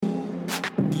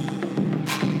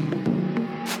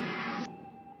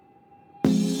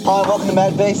Hi, welcome to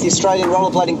Mad Beef, the Australian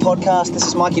rollerblading podcast. This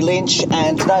is Mikey Lynch,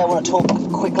 and today I want to talk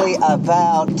quickly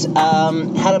about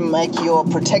how to make your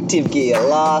protective gear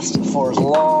last for as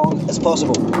long as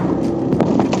possible.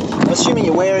 I'm assuming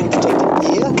you're wearing protective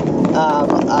gear.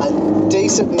 A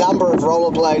decent number of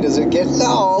rollerbladers are getting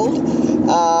old.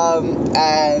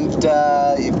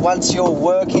 Once you're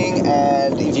working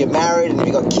and if you're married and if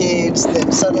you've got kids,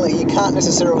 then suddenly you can't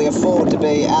necessarily afford to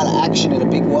be out of action in a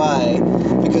big way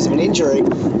because of an injury,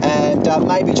 and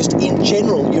maybe just in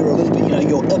general you're a little bit,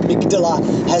 your amygdala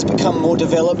has become more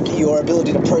developed, your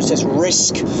ability to process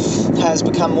risk has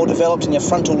become more developed in your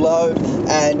frontal lobe,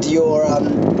 and you're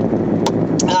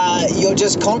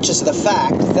just conscious of the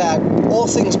fact that all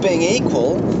things being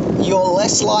equal, you're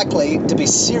less likely to be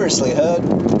seriously hurt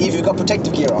if you've got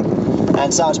protective gear on.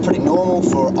 And so it's pretty normal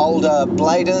for older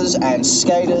bladers and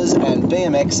skaters and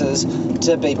BMXers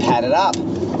to be padded up.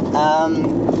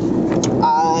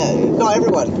 Not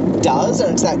everyone does,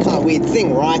 and it's that kind of weird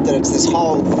thing, right, that it's this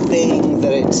whole thing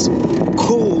that it's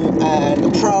cool and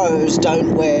the pros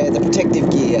don't wear the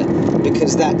protective gear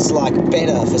because that's like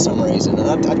better for some reason,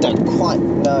 and I don't quite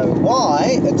know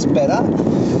why it's better.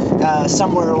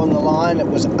 Somewhere along the line it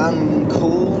was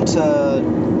uncool to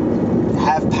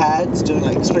have pads doing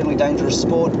like extremely dangerous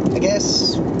sport, I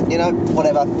guess,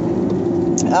 whatever.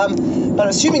 But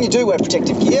assuming you do wear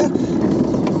protective gear,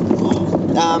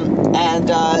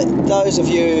 those of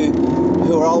you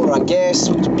who are older, I guess,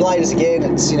 bladers again,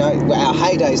 it's, our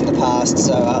heydays in the past,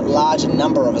 so a larger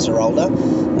number of us are older.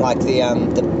 Like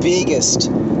the biggest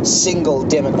single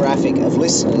demographic of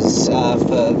listeners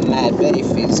for Mad Beef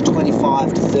is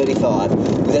 25 to 35,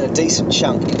 with then a decent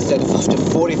chunk in 35 to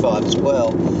 45 as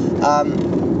well.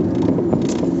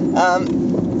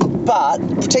 But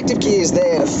protective gear is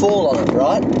there to fall on it,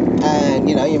 right? And,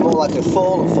 you're more likely to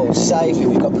fall and fall safe if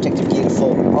you've got protective gear to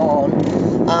fall on.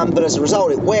 But as a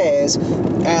result, it wears,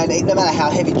 and no matter how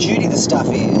heavy duty the stuff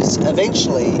is,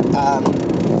 eventually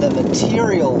the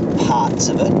material parts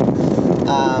of it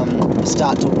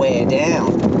start to wear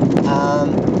down. I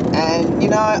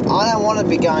don't want to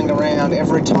be going around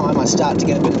every time I start to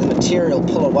get a bit of the material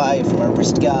pull away from a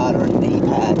wrist guard or a knee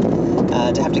pad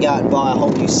to have to go out and buy a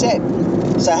whole new set.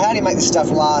 So how do you make this stuff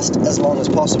last as long as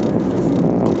possible?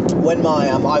 When I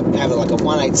have like a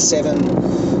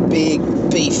 187 big,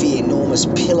 beefy, enormous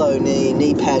pillow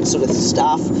knee pad sort of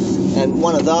stuff, and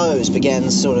one of those began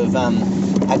sort of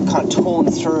had kind of torn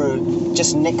through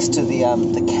just next to the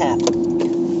cap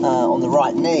on the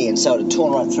right knee, and so it had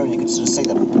torn right through, and you could sort of see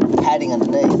the padding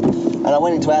underneath. And I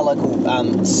went into our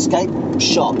local skate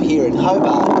shop here in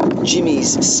Hobart,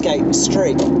 Jimmy's Skate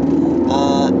Street,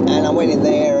 and I went in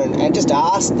there and just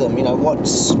asked them,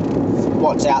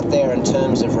 what's out there in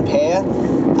terms of repair.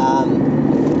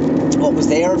 What was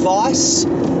their advice?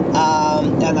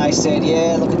 And they said,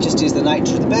 look, it just is the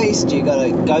nature of the beast. You've got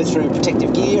to go through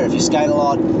protective gear if you skate a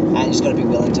lot, and you've just got to be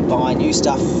willing to buy new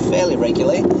stuff fairly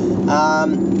regularly.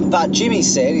 But Jimmy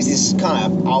said, he's this kind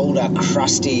of older,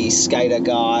 crusty skater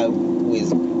guy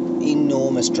with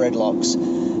enormous dreadlocks,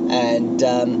 and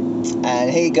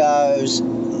he goes,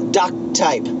 duct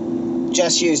tape.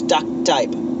 Just use duct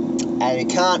tape. And you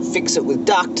can't fix it with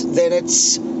duct, then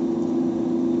it's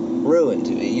ruined.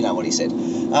 You know what he said.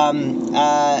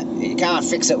 You can't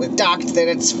fix it with duct, then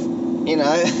it's,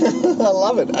 I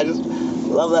love it. I just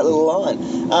love that little line.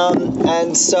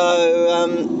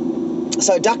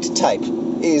 So duct tape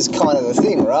is kind of the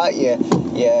thing, right? You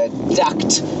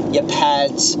duct your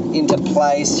pads into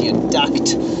place, you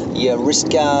duct your wrist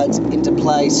guards into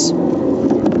place.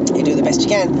 You do the best you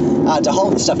can to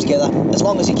hold the stuff together as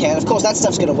long as you can. Of course, that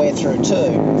stuff's going to wear through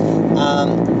too.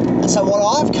 And so what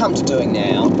I've come to doing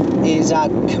now is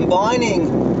combining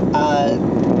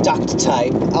duct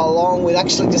tape along with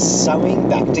actually just sewing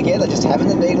back together, just having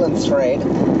the needle and thread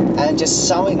and just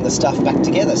sewing the stuff back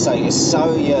together. So you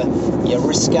sew your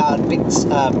wrist guard bits,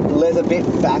 leather bit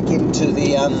back into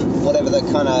the whatever the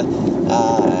kind of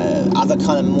other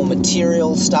kind of more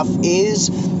material stuff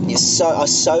is. I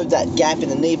sewed that gap in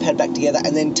the knee pad back together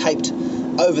and then taped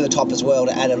over the top as well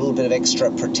to add a little bit of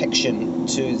extra protection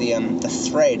to the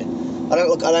thread. I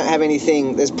don't have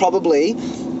anything. There's probably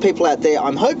people out there,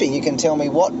 I'm hoping you can tell me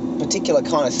what particular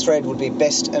kind of thread would be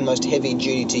best and most heavy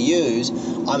duty to use.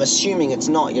 I'm assuming it's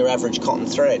not your average cotton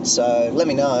thread, so let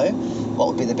me know what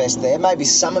would be the best there. Maybe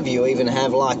some of you even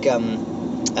have like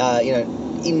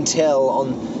intel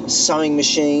on sewing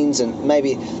machines, and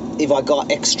maybe if I got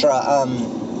extra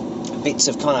bits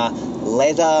of kind of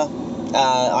leather,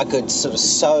 I could sort of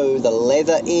sew the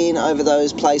leather in over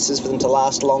those places for them to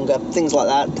last longer. Things like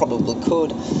that probably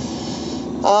could.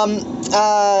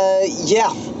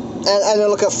 And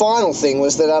look, a final thing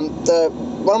was that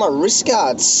one of my wrist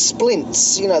guards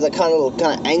splints, you know, the kind of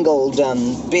angled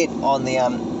bit on the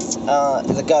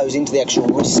that goes into the actual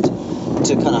wrist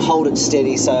to kind of hold it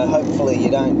steady, so hopefully you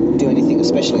don't do anything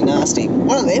especially nasty.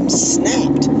 One of them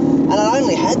snapped, and I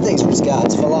only had these wrist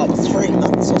guards for like 3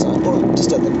 months or something. I bought them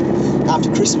just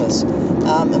after Christmas,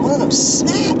 and one of them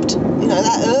snapped, you know,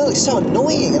 that early. So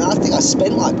annoying. And I think I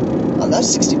spent like, I don't know,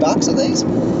 $60 on these,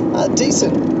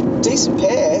 decent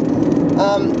pair,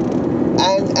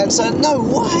 and so no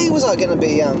way was I going to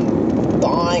be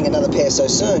buying another pair so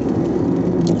soon.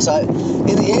 So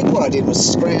in the end, what I did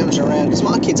was scrounge around, because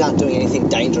my kids aren't doing anything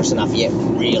dangerous enough yet,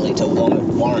 really, to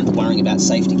warrant worrying about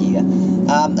safety gear.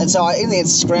 And so I, in the end,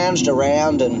 scrounged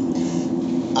around, and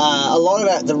a lot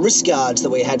of the wrist guards that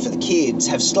we had for the kids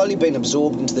have slowly been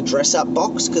absorbed into the dress-up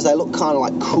box, because they look kind of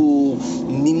like cool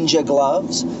ninja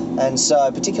gloves. And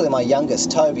so particularly my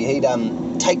youngest, Toby, he'd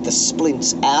take the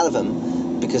splints out of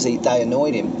them because they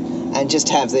annoyed him, and just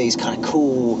have these kind of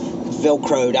cool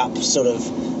velcroed up sort of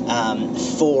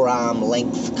forearm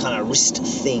length kind of wrist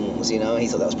things, you know. He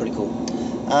thought that was pretty cool.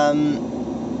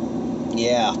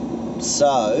 Yeah,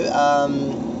 so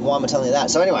why am I telling you that?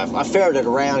 So anyway, I ferreted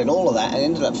around in all of that and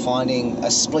ended up finding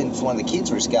a splint for one of the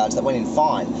kids' wrist guards that went in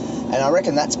fine. And I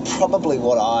reckon that's probably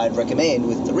what I'd recommend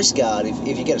with the wrist guard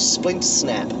if you get a splint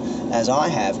snap, as I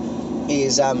have,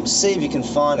 is see if you can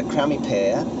find a crummy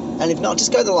pair, and if not,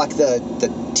 just go to the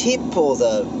Tip or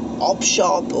the Op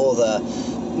Shop or the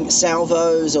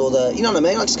Salvos or the, you know what I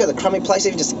mean? Like, just go to the crummy place,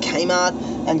 even just Kmart,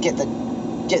 and get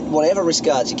whatever wrist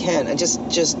guards you can, and just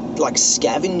like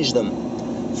scavenge them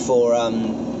for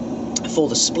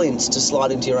the splints to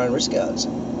slide into your own wrist guards.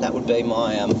 That would be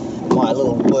my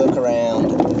little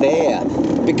workaround there,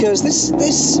 because this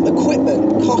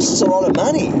equipment costs a lot of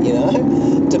money, you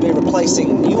know, to be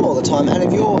replacing new all the time. And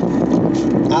if you're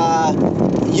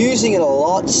using it a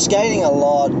lot, skating a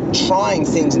lot, trying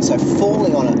things, and so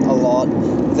falling on it a lot,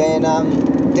 then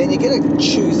you're going to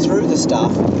chew through the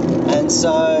stuff. And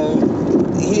so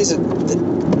here's a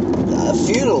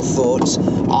few little thoughts.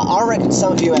 I reckon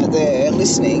some of you out there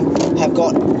listening have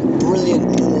got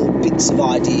brilliant little bits of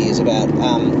ideas about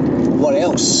what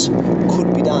else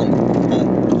could be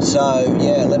done. So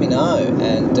yeah, let me know,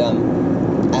 and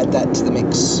add that to the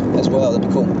mix as well. That'd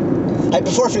be cool. Hey,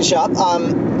 before I finish up,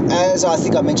 as I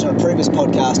think I mentioned on a previous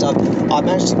podcast, I've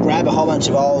managed to grab a whole bunch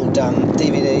of old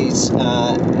DVDs,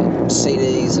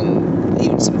 CDs, and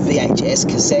even some VHS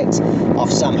cassettes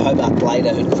of some Hobart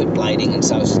blader who'd quit blading, and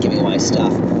so I was just giving away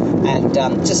stuff. And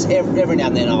just every now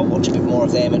and then I'll watch a bit more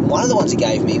of them. And one of the ones he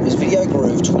gave me was Video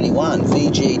Groove 21,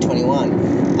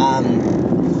 VG21.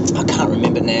 I can't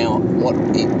remember now what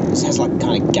it has, like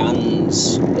kind of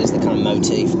guns as the kind of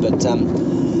motif. But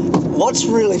what's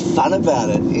really fun about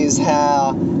it is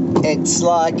how it's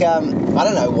like, I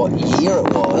don't know what year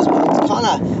it was, but it's kind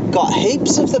of got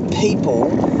heaps of the people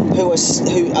who are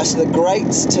the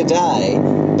greats today,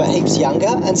 but heaps younger,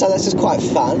 and so that's just quite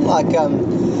fun. Like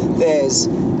there's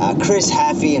Chris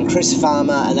Haffey and Chris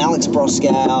Farmer and Alex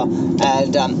Broskow,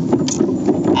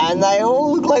 and they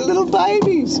all look like little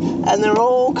babies, and they're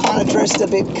all kind of dressed a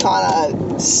bit kind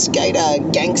of skater,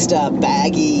 gangster,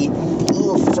 baggy,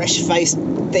 little fresh-faced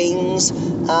things.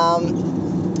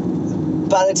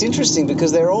 But it's interesting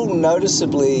because they're all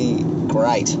noticeably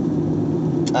great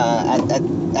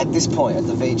at this point, at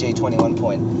the VG21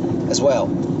 point as well.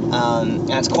 And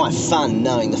it's quite fun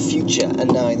knowing the future and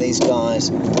knowing these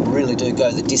guys really do go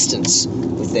the distance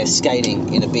with their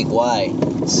skating in a big way.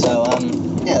 So,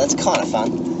 yeah, that's kind of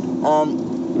fun.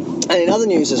 And in other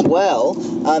news as well,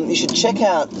 you should check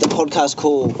out the podcast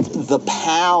called The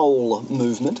Powell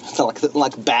Movement,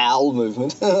 like bowel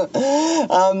movement,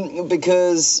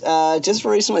 because just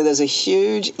recently there's a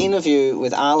huge interview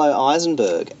with Arlo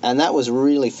Eisenberg, and that was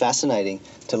really fascinating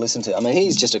to listen to. I mean,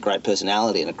 he's just a great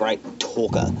personality and a great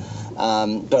talker,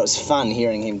 but it was fun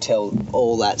hearing him tell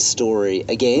all that story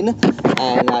again,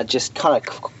 and just kind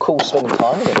of cool spending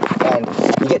time with him. And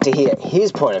you get to hear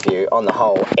his point of view on the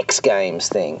whole X Games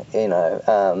thing, you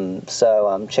know.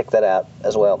 So check that out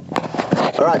as well.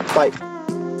 All right, bye.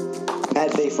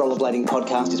 Ad Beef Rollerblading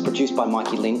Podcast is produced by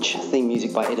Mikey Lynch, theme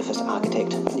music by Edifice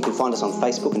Architect. You can find us on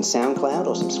Facebook and SoundCloud,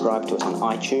 or subscribe to us on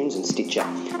iTunes and Stitcher.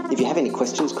 If you have any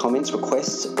questions, comments,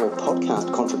 requests, or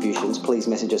podcast contributions, please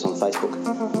message us on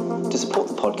Facebook. To support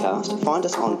the podcast, find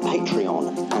us on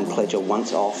Patreon and pledge a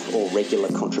once-off or regular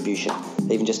contribution.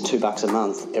 Even just $2 a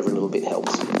month, every little bit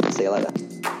helps. See you later.